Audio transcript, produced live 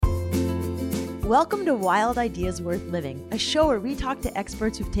Welcome to Wild Ideas Worth Living, a show where we talk to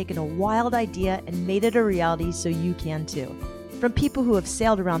experts who've taken a wild idea and made it a reality so you can too. From people who have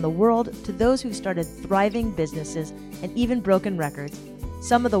sailed around the world to those who've started thriving businesses and even broken records,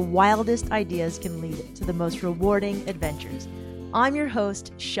 some of the wildest ideas can lead to the most rewarding adventures. I'm your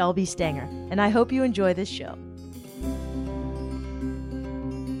host, Shelby Stanger, and I hope you enjoy this show.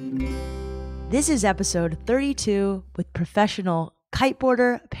 This is episode 32 with professional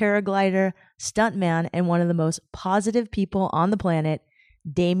kiteboarder, paraglider, stuntman, and one of the most positive people on the planet,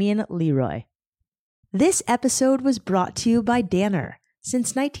 Damien LeRoy. This episode was brought to you by Danner.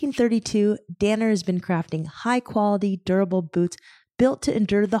 Since 1932, Danner has been crafting high-quality, durable boots built to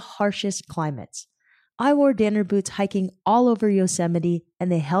endure the harshest climates. I wore Danner boots hiking all over Yosemite, and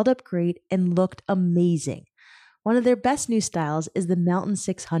they held up great and looked amazing. One of their best new styles is the Mountain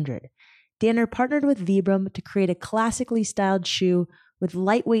 600. Danner partnered with Vibram to create a classically styled shoe with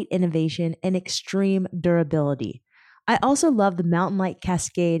lightweight innovation and extreme durability. I also love the Mountain Light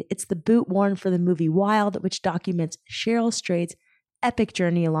Cascade. It's the boot worn for the movie Wild, which documents Cheryl Strayed's epic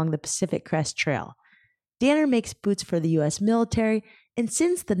journey along the Pacific Crest Trail. Danner makes boots for the U.S. military, and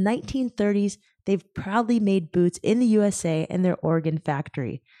since the 1930s, they've proudly made boots in the USA and their Oregon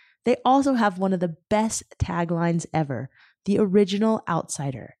factory. They also have one of the best taglines ever, the original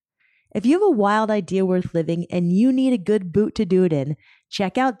outsider. If you have a wild idea worth living and you need a good boot to do it in,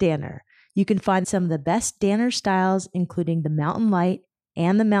 check out Danner. You can find some of the best Danner styles, including the Mountain Light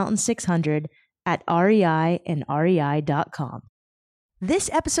and the Mountain 600 at reiandrei.com. This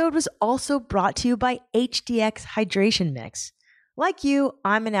episode was also brought to you by HDX Hydration Mix. Like you,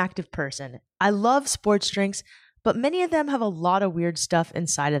 I'm an active person. I love sports drinks, but many of them have a lot of weird stuff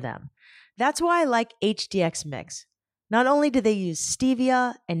inside of them. That's why I like HDX Mix. Not only do they use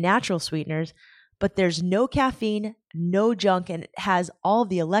stevia and natural sweeteners, but there's no caffeine, no junk, and it has all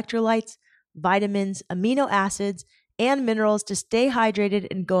the electrolytes, vitamins, amino acids, and minerals to stay hydrated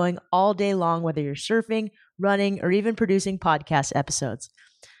and going all day long, whether you're surfing, running, or even producing podcast episodes.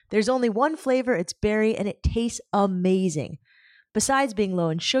 There's only one flavor, it's berry, and it tastes amazing. Besides being low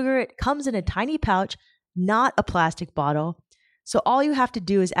in sugar, it comes in a tiny pouch, not a plastic bottle. So all you have to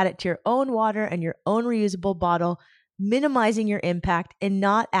do is add it to your own water and your own reusable bottle, minimizing your impact and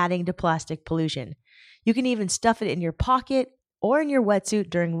not adding to plastic pollution. You can even stuff it in your pocket or in your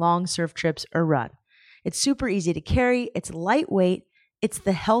wetsuit during long surf trips or run. It's super easy to carry, it's lightweight, it's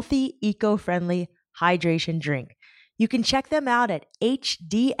the healthy, eco-friendly hydration drink. You can check them out at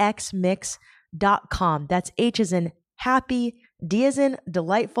hdxmix.com. That's H as in happy, D as in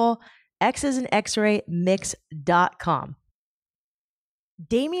delightful, X as in x-ray, mix.com.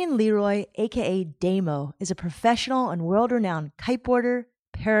 Damien LeRoy, aka Damo, is a professional and world-renowned kiteboarder,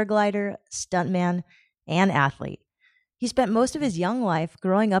 paraglider, stuntman, and athlete. He spent most of his young life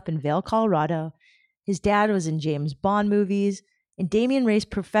growing up in Vail, Colorado. His dad was in James Bond movies, and Damien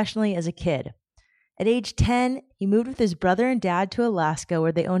raced professionally as a kid. At age 10, he moved with his brother and dad to Alaska,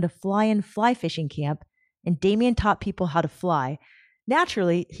 where they owned a fly-in fly fishing camp, and Damien taught people how to fly.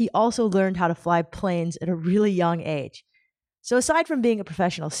 Naturally, he also learned how to fly planes at a really young age. So aside from being a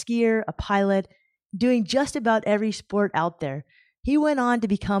professional skier, a pilot, doing just about every sport out there, he went on to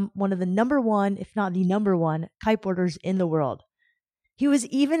become one of the number one, if not the number one, kiteboarders in the world. He was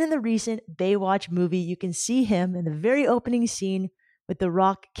even in the recent Baywatch movie. You can see him in the very opening scene with The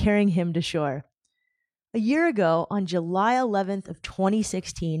Rock carrying him to shore. A year ago, on July 11th of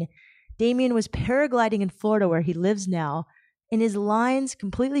 2016, Damien was paragliding in Florida where he lives now, and his lines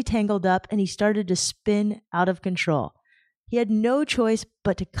completely tangled up and he started to spin out of control. He had no choice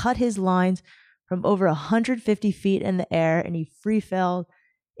but to cut his lines from over 150 feet in the air, and he free fell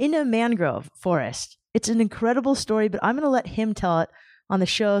into a mangrove forest. It's an incredible story, but I'm going to let him tell it on the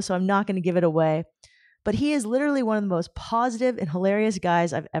show, so I'm not going to give it away. But he is literally one of the most positive and hilarious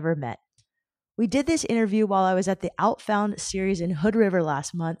guys I've ever met. We did this interview while I was at the Outfound series in Hood River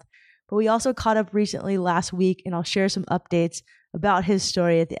last month, but we also caught up recently last week, and I'll share some updates about his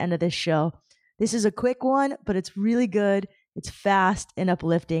story at the end of this show. This is a quick one, but it's really good. It's fast and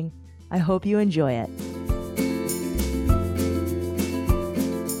uplifting. I hope you enjoy it.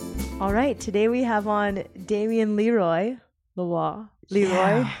 All right, today we have on Damien LeRoy on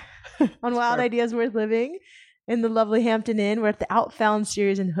Wild Ideas Worth Living in the lovely Hampton Inn. We're at the Outfound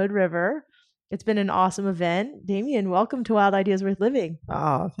series in Hood River. It's been an awesome event. Damien, welcome to Wild Ideas Worth Living.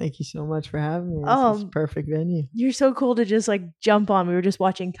 Oh, thank you so much for having me. This is a perfect venue. You're so cool to just like jump on. We were just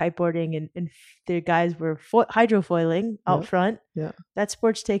watching kiteboarding and the guys were hydrofoiling out front. Yeah. That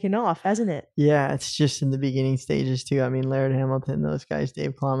sport's taken off, hasn't it? Yeah, it's just in the beginning stages too. I mean, Laird Hamilton, those guys,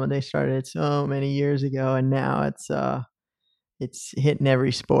 Dave Klama, they started so many years ago, and now it's it's hitting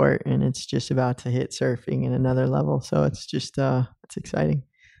every sport, and it's just about to hit surfing in another level. So it's just it's exciting.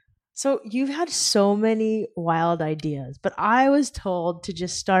 So you've had so many wild ideas, but I was told to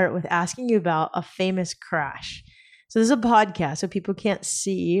just start with asking you about a famous crash. So this is a podcast, so people can't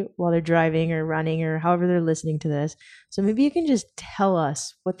see while they're driving or running or however they're listening to this. So maybe you can just tell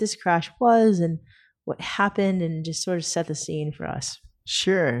us what this crash was and what happened and just sort of set the scene for us.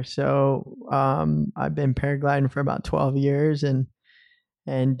 Sure. So I've been paragliding for about 12 years, and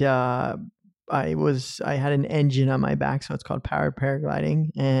I had an engine on my back, so it's called powered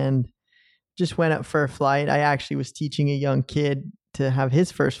paragliding, and just went up for a flight. I actually was teaching a young kid to have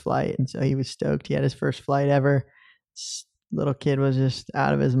his first flight, and so he was stoked. He had his first flight ever. This little kid was just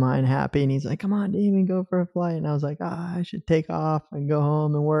out of his mind happy, and he's like, "Come on, Damien, go for a flight." And I was like, I should take off and go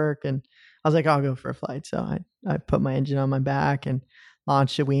home and work. And I was like, I'll go for a flight. So I put my engine on my back and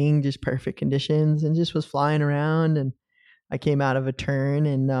launched a wing, just perfect conditions, and just was flying around. And I came out of a turn,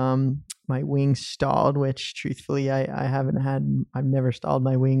 and my wing stalled, which truthfully I've never stalled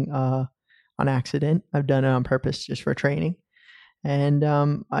my wing on accident. I've done it on purpose just for training. And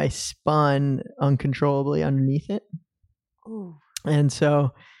I spun uncontrollably underneath it. Ooh. And so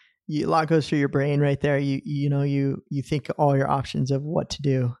a lot goes through your brain right there. You think all your options of what to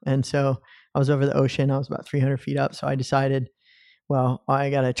do. And so I was over the ocean. I was about 300 feet up. So I decided, well, I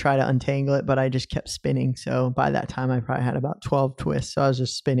got to try to untangle it, but I just kept spinning. So by that time, I probably had about 12 twists. So I was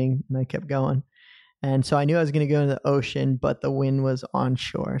just spinning, and I kept going. And so I knew I was going to go into the ocean, but the wind was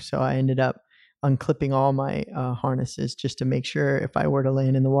onshore. So I ended up unclipping all my harnesses just to make sure if I were to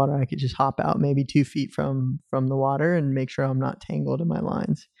land in the water, I could just hop out maybe 2 feet from the water and make sure I'm not tangled in my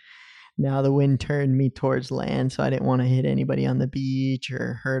lines. Now the wind turned me towards land, so I didn't want to hit anybody on the beach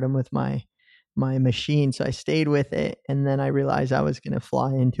or hurt them with my machine. So I stayed with it, and then I realized I was going to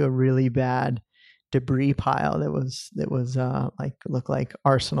fly into a really bad debris pile that was like looked like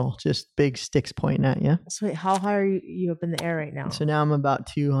arsenal, just big sticks pointing at you. So wait, how high are you up in the air right now? So now I'm about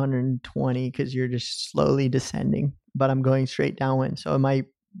 220 because you're just slowly descending, but I'm going straight downwind. So my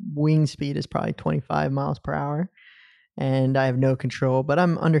wing speed is probably 25 miles per hour, and I have no control, but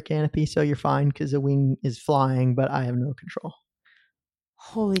I'm under canopy, so you're fine because the wing is flying, but I have no control.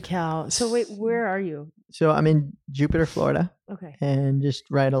 Holy cow. So wait, where are you? So I'm in Jupiter, Florida. Okay. And just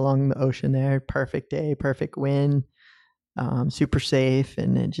right along the ocean there. Perfect day, perfect wind, super safe.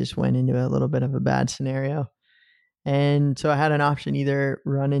 And it just went into a little bit of a bad scenario. And so I had an option, either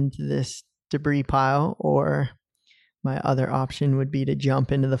run into this debris pile, or my other option would be to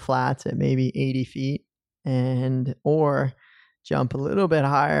jump into the flats at maybe 80 feet or jump a little bit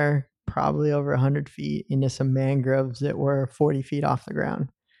higher, probably over 100 feet, into some mangroves that were 40 feet off the ground.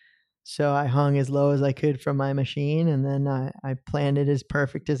 So I hung as low as I could from my machine, and then I planned it as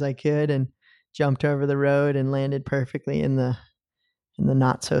perfect as I could and jumped over the road and landed perfectly in the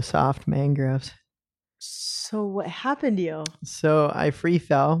not so soft mangroves. So what happened to you? So I free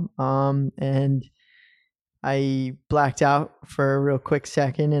fell, and I blacked out for a real quick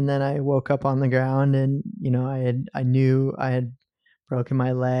second, and then I woke up on the ground, and I knew I had broken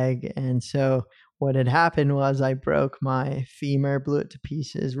my leg. And so what had happened was I broke my femur, blew it to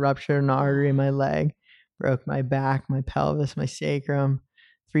pieces, ruptured an artery in my leg, broke my back, my pelvis, my sacrum,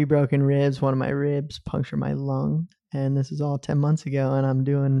 3 broken ribs, one of my ribs punctured my lung. And this is all 10 months ago, and I'm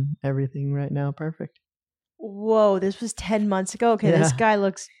doing everything right now perfect. Whoa, this was 10 months ago? Okay, yeah. This guy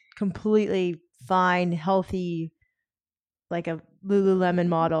looks completely fine, healthy, like a Lululemon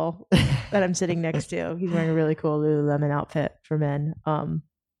model that I'm sitting next to. He's wearing a really cool Lululemon outfit for men.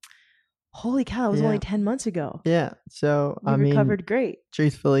 Holy cow, it was only 10 months ago. Yeah. So you recovered great.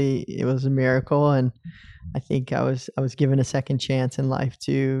 Truthfully, it was a miracle, and I think I was given a second chance in life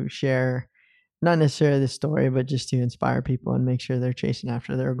to share, not necessarily the story, but just to inspire people and make sure they're chasing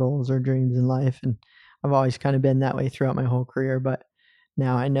after their goals or dreams in life. And I've always kind of been that way throughout my whole career, but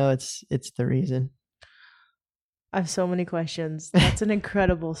now I know it's the reason. I have so many questions. That's an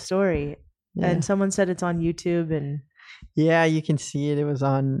incredible story. Yeah. And someone said it's on YouTube, and yeah, you can see it. It was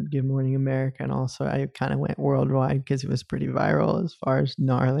on Good Morning America, and also I kind of went worldwide because it was pretty viral as far as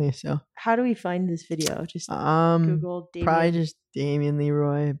gnarly. So how do we find this video? Just Google Damien. Probably just Damien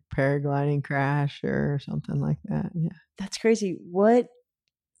LeRoy paragliding crash or something like that. Yeah, that's crazy. What's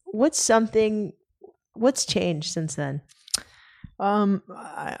changed since then?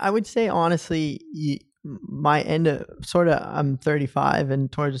 I would say honestly, my end of I'm 35,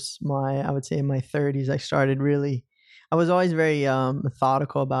 and towards I would say in my 30s, I was always very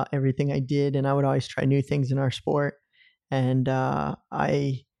methodical about everything I did, and I would always try new things in our sport. And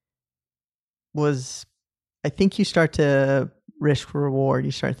I think you start to risk reward.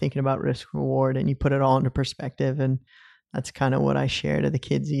 You start thinking about risk reward, and you put it all into perspective. And that's kind of what I share to the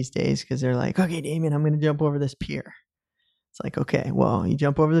kids these days, because they're like, okay, Damien, I'm going to jump over this pier. It's like, okay, well, you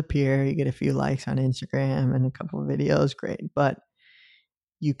jump over the pier, you get a few likes on Instagram and a couple of videos, great. But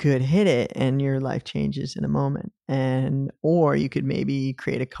you could hit it and your life changes in a moment. Or you could maybe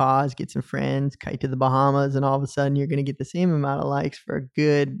create a cause, get some friends, kite to the Bahamas, and all of a sudden you're going to get the same amount of likes for a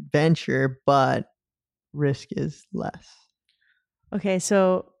good venture, but risk is less. Okay,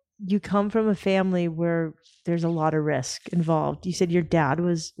 so you come from a family where there's a lot of risk involved. You said your dad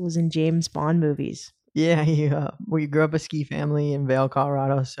was in James Bond movies. Yeah, we grew up a ski family in Vail,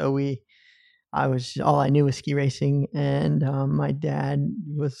 Colorado. So all I knew was ski racing, and my dad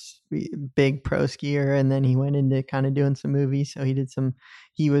was a big pro skier, and then he went into kind of doing some movies. So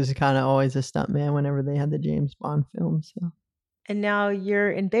he was kind of always a stuntman whenever they had the James Bond films. So And now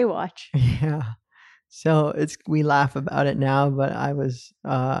you're in Baywatch. yeah, so we laugh about it now, but I was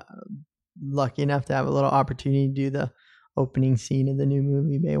lucky enough to have a little opportunity to do the opening scene of the new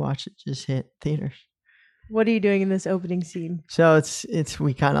movie Baywatch that just hit theaters. What are you doing in this opening scene? So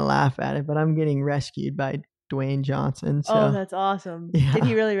we kind of laugh at it, but I'm getting rescued by Dwayne Johnson. So Oh, that's awesome. yeah. Did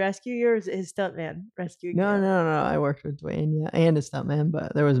he really rescue you, or was it his stuntman rescuing you? No. I worked with Dwayne, yeah, and a stuntman,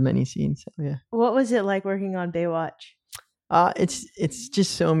 but there was many scenes. So yeah. What was it like working on Baywatch? It's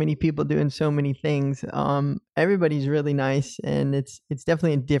just so many people doing so many things. Everybody's really nice, and it's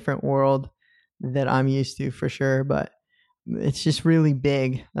definitely a different world that I'm used to for sure. But it's just really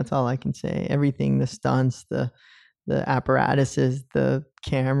big. That's all I can say. Everything, the stunts, the apparatuses, the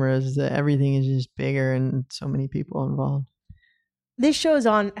cameras, everything is just bigger, and so many people involved. This show's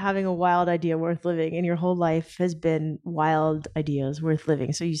on having a wild idea worth living, and your whole life has been wild ideas worth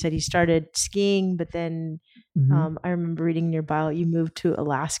living. So you said you started skiing, but then I remember reading in your bio you moved to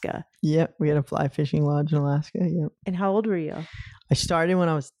Alaska. Yep, we had a fly fishing lodge in Alaska. Yep. And how old were you? I started when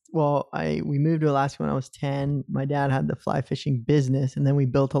I was we moved to Alaska when I was 10. My dad had the fly fishing business, and then we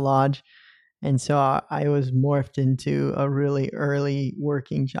built a lodge. And so I was morphed into a really early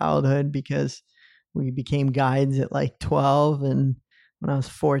working childhood, because we became guides at like 12, and when I was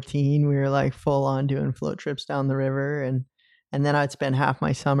 14, we were like full on doing float trips down the river, and then I'd spend half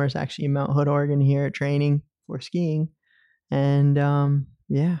my summers actually in Mount Hood, Oregon, here training for skiing, and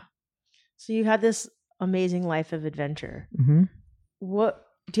yeah. So you had this amazing life of adventure. Mm-hmm. What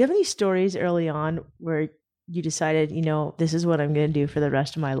do you have any stories early on where you decided, this is what I'm going to do for the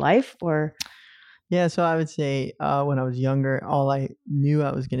rest of my life? Or yeah, so I would say when I was younger, all I knew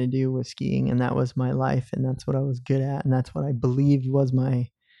I was going to do was skiing, and that was my life, and that's what I was good at, and that's what I believed was my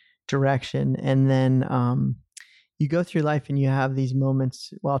direction. And then you go through life and you have these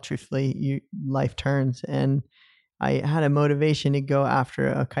moments. Well, truthfully, life turns, and I had a motivation to go after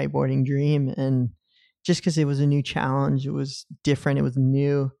a kiteboarding dream, and just because it was a new challenge, it was different, it was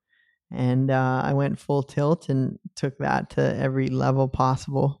new, and I went full tilt and took that to every level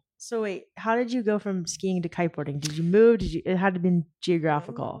possible. So wait, how did you go from skiing to kiteboarding? Did you move? It had to be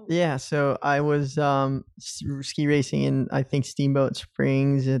geographical? Yeah, so I was ski racing in, I think, Steamboat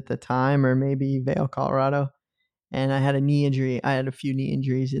Springs at the time, or maybe Vail, Colorado. And I had a knee injury. I had a few knee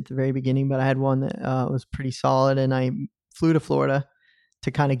injuries at the very beginning, but I had one that was pretty solid. And I flew to Florida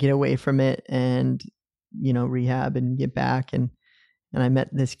to kind of get away from it and, rehab and get back. And I met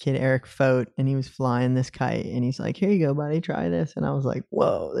this kid, Eric Fote, and he was flying this kite, and he's like, here you go, buddy, try this. And I was like,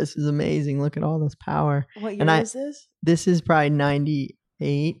 whoa, this is amazing. Look at all this power. What year is this? This is probably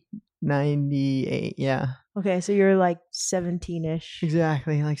 98, yeah. Okay, so you're like 17-ish.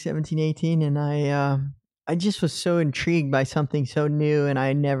 Exactly, like 17, 18. And I just was so intrigued by something so new, and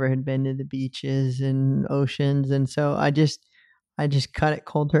I never had been to the beaches and oceans. And so I just cut it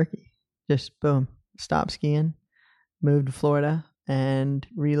cold turkey. Just boom, stopped skiing, moved to Florida, and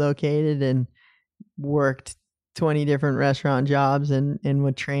relocated and worked 20 different restaurant jobs, and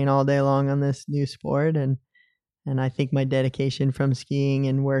would train all day long on this new sport. And I think my dedication from skiing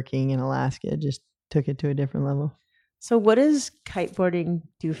and working in Alaska just took it to a different level. So what does kiteboarding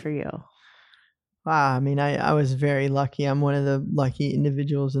do for you? Wow, I mean, I was very lucky. I'm one of the lucky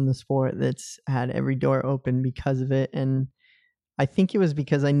individuals in the sport that's had every door open because of it. And I think it was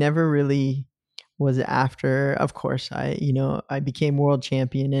because I never really was after. Of course, I became world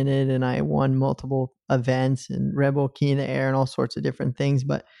champion in it, and I won multiple events and Rebel Key in the Air and all sorts of different things.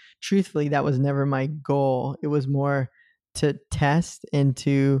 But truthfully, that was never my goal. It was more to test and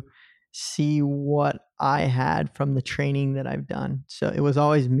to see what I had from the training that I've done. So it was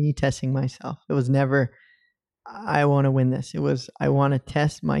always me testing myself. It was never, I want to win this. It was, I want to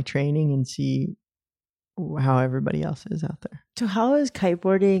test my training and see how everybody else is out there. So how has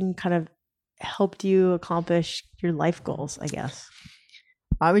kiteboarding kind of helped you accomplish your life goals, I guess?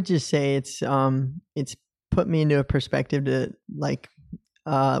 I would just say it's put me into a perspective to like,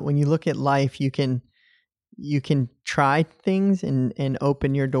 when you look at life, you can try things and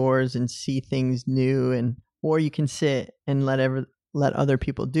open your doors and see things new, and or you can sit and let other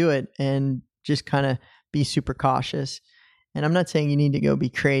people do it and just kind of be super cautious. And I'm not saying you need to go be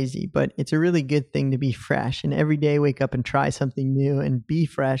crazy, but it's a really good thing to be fresh and every day wake up and try something new and be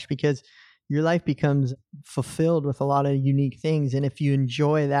fresh, because your life becomes fulfilled with a lot of unique things. And if you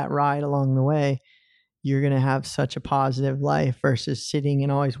enjoy that ride along the way, you're going to have such a positive life versus sitting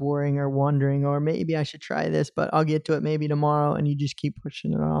and always worrying or wondering, or maybe I should try this, but I'll get to it maybe tomorrow. And you just keep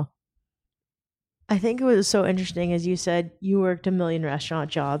pushing it off. I think it was so interesting, as you said, you worked a million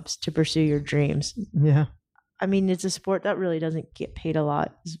restaurant jobs to pursue your dreams. Yeah. I mean, it's a sport that really doesn't get paid a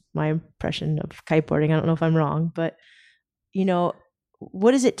lot, is my impression of kiteboarding. I don't know if I'm wrong, but you know,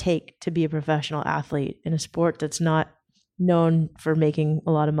 what does it take to be a professional athlete in a sport that's not known for making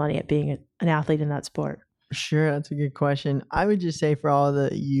a lot of money at being an athlete in that sport? Sure. That's a good question. I would just say for all the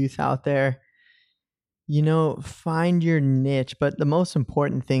youth out there, find your niche. But the most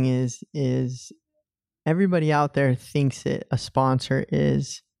important thing is everybody out there thinks that a sponsor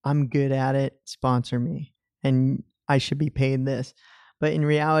is, I'm good at it, sponsor me, and I should be paid this. But in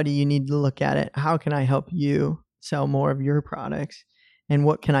reality, you need to look at it. How can I help you sell more of your products? And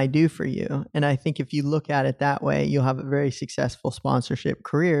what can I do for you? And I think if you look at it that way, you'll have a very successful sponsorship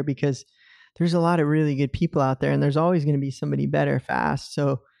career, because there's a lot of really good people out there and there's always going to be somebody better fast.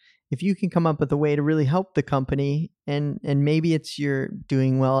 So if you can come up with a way to really help the company, and maybe it's you're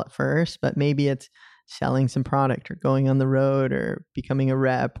doing well at first, but maybe it's selling some product or going on the road or becoming a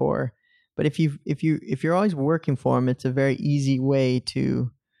rep, but if you're always working for them, it's a very easy way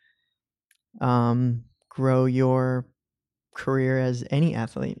to grow your career as any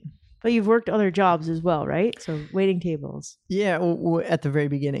athlete. But you've worked other jobs as well, right? So waiting tables. Yeah, at the very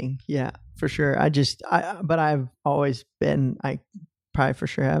beginning, yeah, for sure. But I've always been, I probably for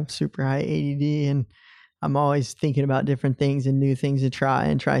sure have super high ADD, and I'm always thinking about different things and new things to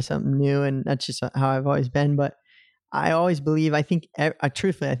try something new, and that's just how I've always been. But I always believe,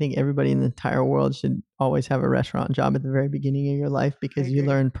 truthfully, I think everybody in the entire world should always have a restaurant job at the very beginning of your life, because you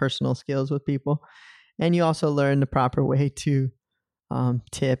learn personal skills with people, and you also learn the proper way to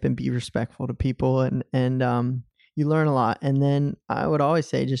tip and be respectful to people, and you learn a lot. And then I would always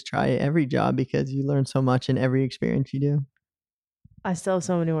say just try every job, because you learn so much in every experience you do. I still have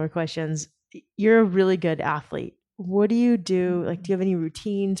so many more questions. You're a really good athlete. What do you do? Like, do you have any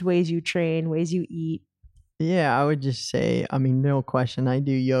routines, ways you train, ways you eat? Yeah, I would just say, I mean, no question, I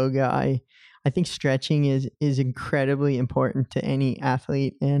do yoga. I think stretching is incredibly important to any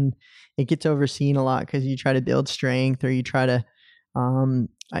athlete, and it gets overseen a lot because you try to build strength, or you try to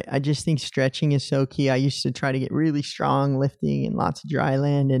I just think stretching is so key. I used to try to get really strong lifting and lots of dry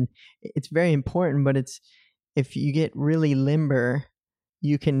land, and it's very important, but if you get really limber,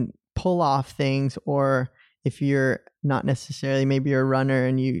 you can pull off things. Or if you're not necessarily, maybe you're a runner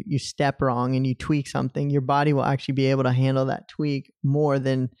and you step wrong and you tweak something, your body will actually be able to handle that tweak more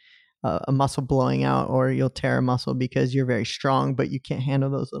than a muscle blowing out, or you'll tear a muscle because you're very strong, but you can't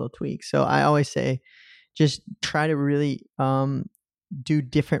handle those little tweaks. So I always say, just try to really do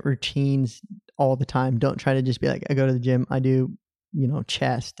different routines all the time. Don't try to just be like, I go to the gym, I do,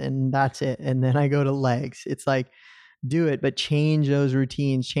 chest, and that's it, and then I go to legs. It's like, do it, but change those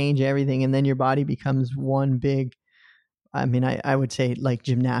routines, change everything, and then your body becomes one big, I mean, I would say like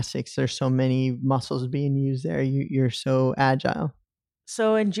gymnastics. There's so many muscles being used there. You're so agile.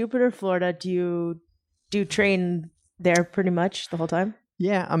 So in Jupiter, Florida, do you train there pretty much the whole time?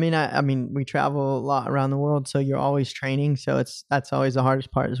 Yeah, I mean, we travel a lot around the world, so you're always training. So that's always the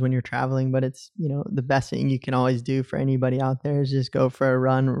hardest part, is when you're traveling. But it's, the best thing you can always do for anybody out there is just go for a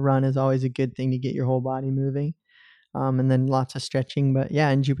run. Run is always a good thing to get your whole body moving, and then lots of stretching. But yeah,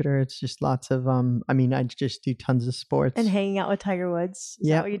 in Jupiter, it's just lots of I mean, I just do tons of sports and hanging out with Tiger Woods. Is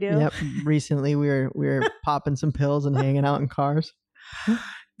that what you do? Yep. Recently, we were popping some pills and hanging out in cars.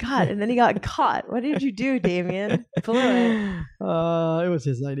 God, and then he got caught. What did you do, Damien? Blew it. It was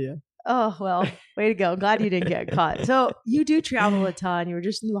his idea. Oh, well, way to go. Glad you didn't get caught. So you do travel a ton. You were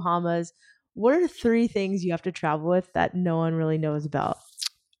just in the Bahamas. What are 3 things you have to travel with that no one really knows about?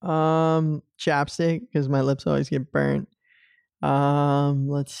 Chapstick, because my lips always get burnt.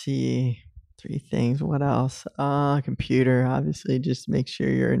 Let's see. 3 things. What else? Computer, obviously, just make sure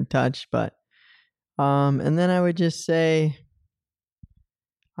you're in touch. But and then I would just say,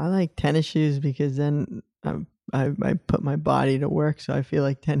 I like tennis shoes, because then I put my body to work. So I feel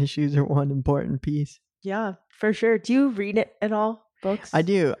like tennis shoes are one important piece. Yeah, for sure. Do you read it at all? Books? I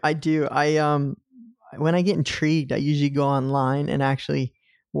do. When I get intrigued, I usually go online and actually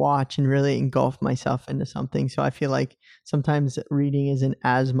watch and really engulf myself into something. So I feel like sometimes reading isn't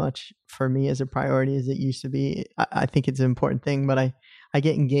as much for me as a priority as it used to be. I think it's an important thing, but I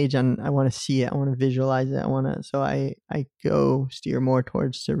get engaged on, I want to see it. I want to visualize it. So I go steer more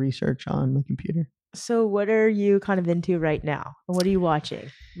towards the research on the computer. So, what are you kind of into right now? What are you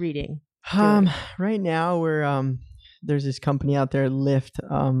watching, reading, Um, doing? right now there's this company out there, Lift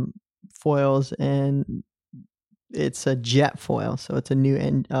foils, and it's a jet foil. So it's a new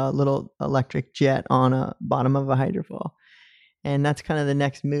little electric jet on a bottom of a hydrofoil. And that's kind of the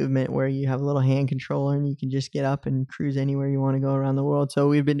next movement where you have a little hand controller and you can just get up and cruise anywhere you want to go around the world. So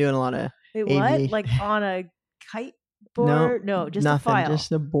we've been doing a lot of Wait, what? aviation. Like on a kite No, board? No, just a nothing. file.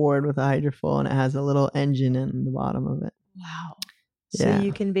 Just a board with a hydrofoil, and it has a little engine in the bottom of it. Wow. So Yeah.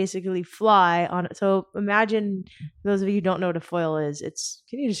 you can basically fly on it. So imagine, those of you who don't know what a foil is,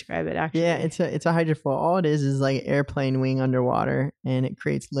 can you describe it actually? Yeah, it's a hydrofoil. All it is like an airplane wing underwater, and it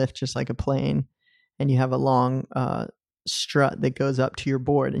creates lift just like a plane. And you have a long strut that goes up to your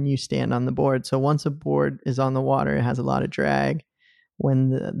board, and you stand on the board. So once a board is on the water, it has a lot of drag. When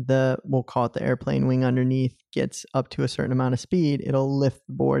the we'll call it the airplane wing underneath gets up to a certain amount of speed, it'll lift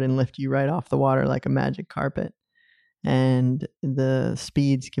the board and lift you right off the water like a magic carpet. And the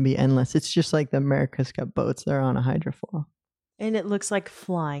speeds can be endless. It's just like the America's Cup boats. They're on a hydrofoil. And it looks like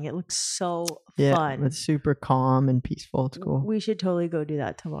flying. It looks so Yeah, fun. it's super calm and peaceful. It's cool. We should totally go do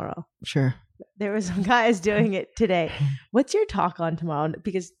that tomorrow. Sure. There were some guys doing it today. What's your talk on tomorrow?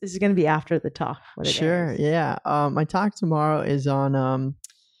 Because this is going to be after the talk. Sure. Yeah. My talk tomorrow is on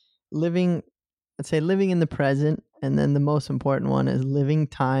living. I'd say living in the present, and then the most important one is living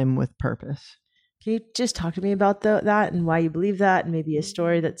time with purpose. Can you just talk to me about that and why you believe that, and maybe a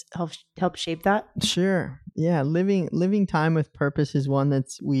story that's helped shape that? Sure. Yeah. Living time with purpose is one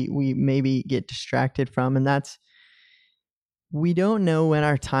that's we maybe get distracted from, and that's, we don't know when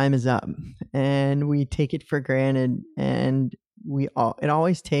our time is up, and we take it for granted, and it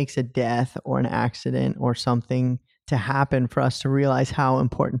always takes a death or an accident or something to happen for us to realize how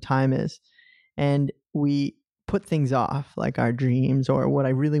important time is. And we put things off, like our dreams or what I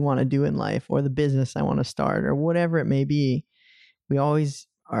really want to do in life or the business I want to start or whatever it may be. We always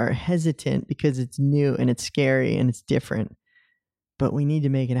are hesitant because it's new and it's scary and it's different. But we need to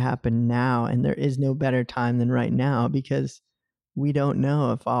make it happen now, and there is no better time than right now, because we don't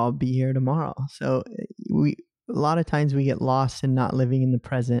know if I'll be here tomorrow. So a lot of times we get lost in not living in the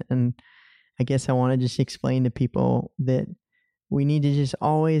present. And I guess I want to just explain to people that we need to just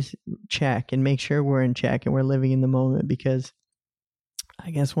always check and make sure we're in check and we're living in the moment, because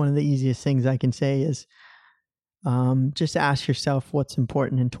I guess one of the easiest things I can say is just ask yourself what's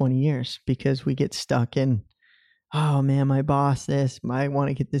important in 20 years, because we get stuck in, oh man, my boss this, I want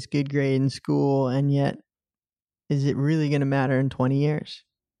to get this good grade in school, and yet, is it really going to matter in 20 years?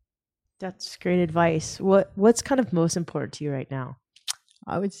 That's great advice. What's kind of most important to you right now?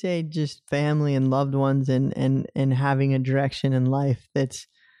 I would say just family and loved ones, and having a direction in life that's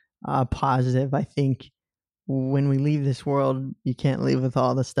positive. I think when we leave this world, you can't leave with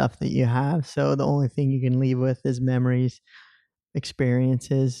all the stuff that you have. So the only thing you can leave with is memories,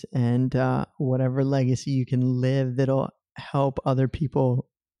 experiences, and whatever legacy you can live that'll help other people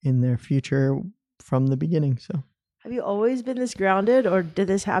in their future from the beginning. So, have you always been this grounded, or did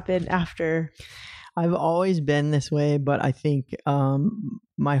this happen after? I've always been this way, but I think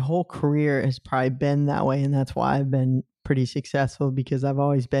my whole career has probably been that way, and that's why I've been pretty successful, because I've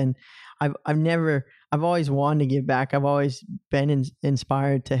always wanted to give back. I've always been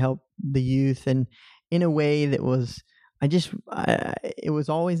inspired to help the youth, and in a way that was, it was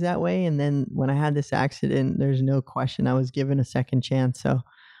always that way. And then when I had this accident, there's no question I was given a second chance. So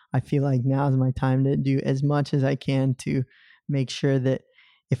I feel like now is my time to do as much as I can to make sure that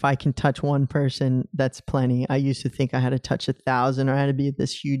if I can touch one person, that's plenty. I used to think I had to touch 1,000, or I had to be at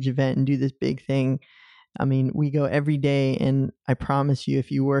this huge event and do this big thing. I mean, we go every day, and I promise you, if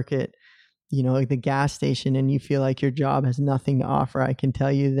you work at, like the gas station and you feel like your job has nothing to offer, I can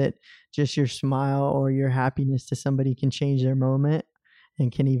tell you that just your smile or your happiness to somebody can change their moment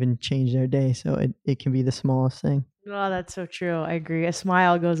and can even change their day. So it can be the smallest thing. Oh, that's so true. I agree. A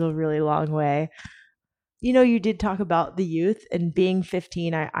smile goes a really long way. You did talk about the youth and being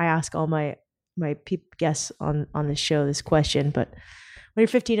 15. I ask all my guests on this show this question, but when you're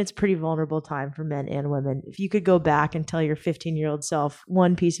 15, it's a pretty vulnerable time for men and women. If you could go back and tell your 15-year-old self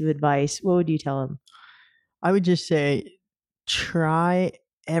one piece of advice, what would you tell him? I would just say, try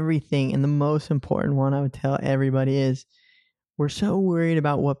everything. And the most important one I would tell everybody is, we're so worried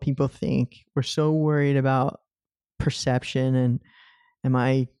about what people think. We're so worried about perception and, am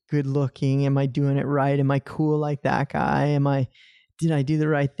I good looking? Am I doing it right? Am I cool like that guy? did I do the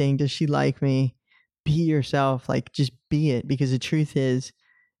right thing? Does she like me? Be yourself. Like, just be it. Because the truth is,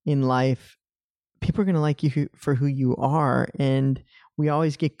 in life, people are going to like you for who you are. And we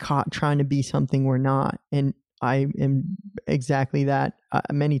always get caught trying to be something we're not. And I am exactly that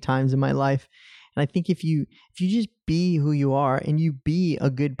many times in my life. And I think if you just be who you are and you be a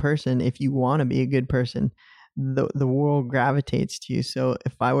good person, if you want to be a good person, the world gravitates to you. So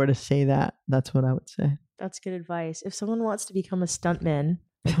if I were to say that, that's what I would say. That's good advice. If someone wants to become a stuntman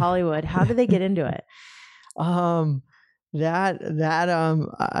in Hollywood, how do they get into it? I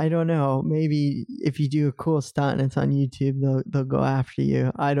don't know. Maybe if you do a cool stunt and it's on YouTube, they'll go after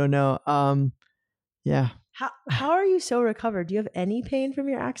you. I don't know. Yeah. How are you so recovered? Do you have any pain from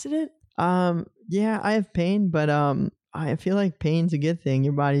your accident? Yeah, I have pain, but I feel like pain's a good thing.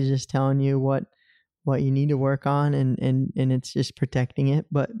 Your body's just telling you what you need to work on, and it's just protecting it.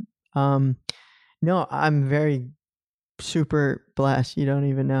 But no, I'm very super blessed. You don't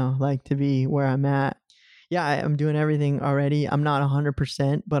even know, like, to be where I'm at. Yeah, I'm doing everything already. I'm not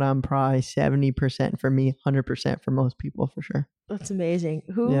 100%, but I'm probably 70% for me, 100% for most people, for sure. That's amazing.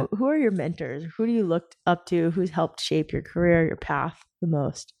 Who are your mentors? Who do you look up to? Who's helped shape your career, your path the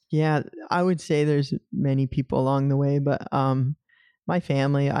most? Yeah, I would say there's many people along the way, but my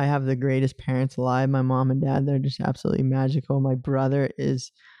family, I have the greatest parents alive. My mom and dad, they're just absolutely magical. My brother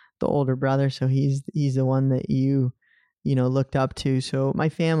is the older brother, so he's the one that you looked up to. So my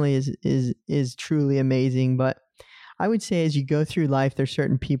family is truly amazing. But I would say as you go through life, there's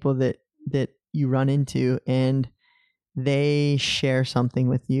certain people that you run into, and they share something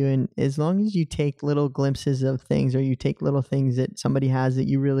with you. And as long as you take little glimpses of things, or you take little things that somebody has that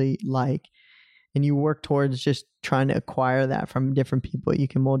you really like, and you work towards just trying to acquire that from different people, you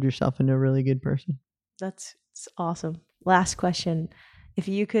can mold yourself into a really good person. That's awesome. Last question. If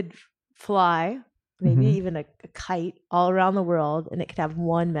you could fly, maybe even a kite all around the world, and it could have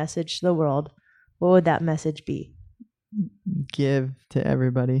one message to the world, what would that message be? Give to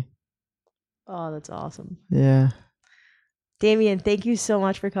everybody. Oh, that's awesome. Yeah. Damien, thank you so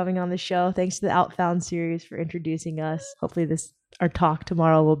much for coming on the show. Thanks to the Outfound series for introducing us. Hopefully our talk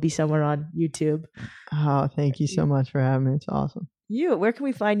tomorrow will be somewhere on YouTube. Oh, thank you so much for having me. It's awesome. Where can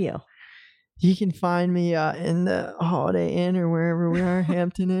we find you? You can find me in the Holiday Inn or wherever we are,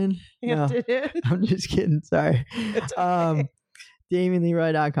 Hampton Inn. Hampton Inn. I'm just kidding. Sorry. It's okay.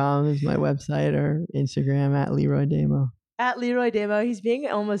 DamienLeRoy.com is my website, or Instagram at LeRoy Damo. At LeRoy Damo. He's being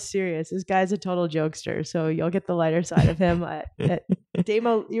almost serious. This guy's a total jokester, so you'll get the lighter side of him at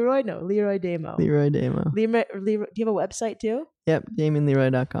Damo LeRoy. No, LeRoy Damo. LeRoy Damo. Do you have a website too? Yep,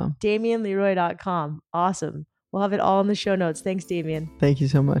 DamienLeRoy.com. DamienLeRoy.com. Awesome. We'll have it all in the show notes. Thanks, Damien. Thank you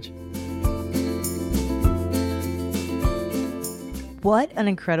so much. What an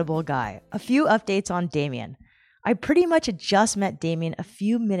incredible guy. A few updates on Damien. I pretty much had just met Damien a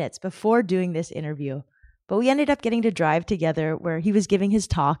few minutes before doing this interview, but we ended up getting to drive together where he was giving his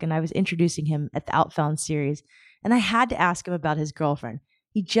talk and I was introducing him at the Outfound series, and I had to ask him about his girlfriend.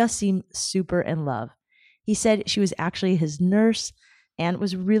 He just seemed super in love. He said she was actually his nurse and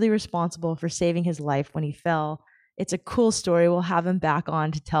was really responsible for saving his life when he fell. It's a cool story. We'll have him back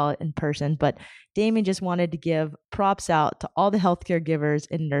on to tell it in person, but Damien just wanted to give props out to all the healthcare givers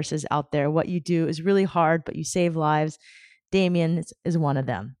and nurses out there. What you do is really hard, but you save lives. Damien is one of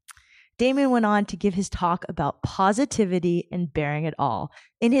them. Damien went on to give his talk about positivity and bearing it all.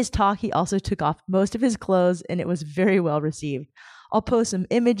 In his talk, he also took off most of his clothes, and it was very well received. I'll post some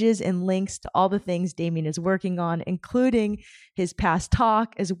images and links to all the things Damien is working on, including his past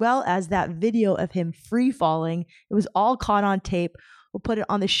talk, as well as that video of him free falling. It was all caught on tape. We'll put it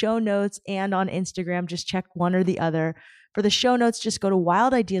on the show notes and on Instagram. Just check one or the other. For the show notes, just go to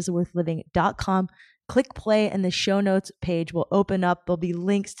wildideasworthliving.com. Click play, and the show notes page will open up. There'll be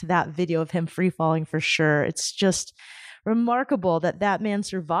links to that video of him free falling for sure. It's just remarkable that man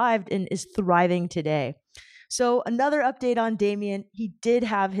survived and is thriving today. So another update on Damien. He did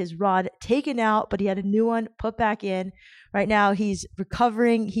have his rod taken out, but he had a new one put back in. Right now, he's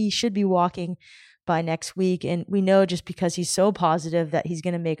recovering. He should be walking by next week. And we know just because he's so positive that he's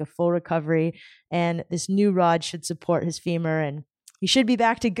going to make a full recovery. And this new rod should support his femur, and he should be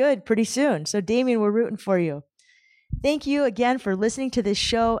back to good pretty soon. So Damien, we're rooting for you. Thank you again for listening to this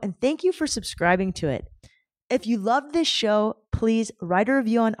show, and thank you for subscribing to it. If you loved this show, please write a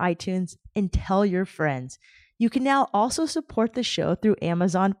review on iTunes and tell your friends. You can now also support the show through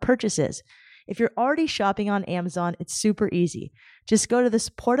Amazon purchases. If you're already shopping on Amazon, it's super easy. Just go to the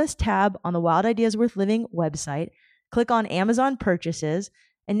Support Us tab on the Wild Ideas Worth Living website, click on Amazon purchases,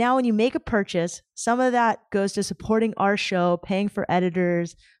 and now when you make a purchase, some of that goes to supporting our show, paying for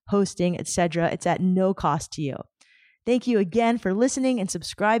editors, hosting, etc. It's at no cost to you. Thank you again for listening and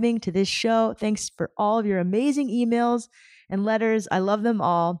subscribing to this show. Thanks for all of your amazing emails and letters. I love them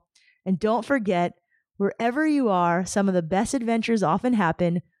all. And don't forget, wherever you are, some of the best adventures often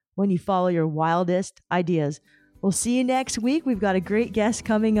happen when you follow your wildest ideas. We'll see you next week. We've got a great guest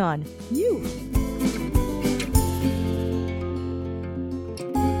coming on. You.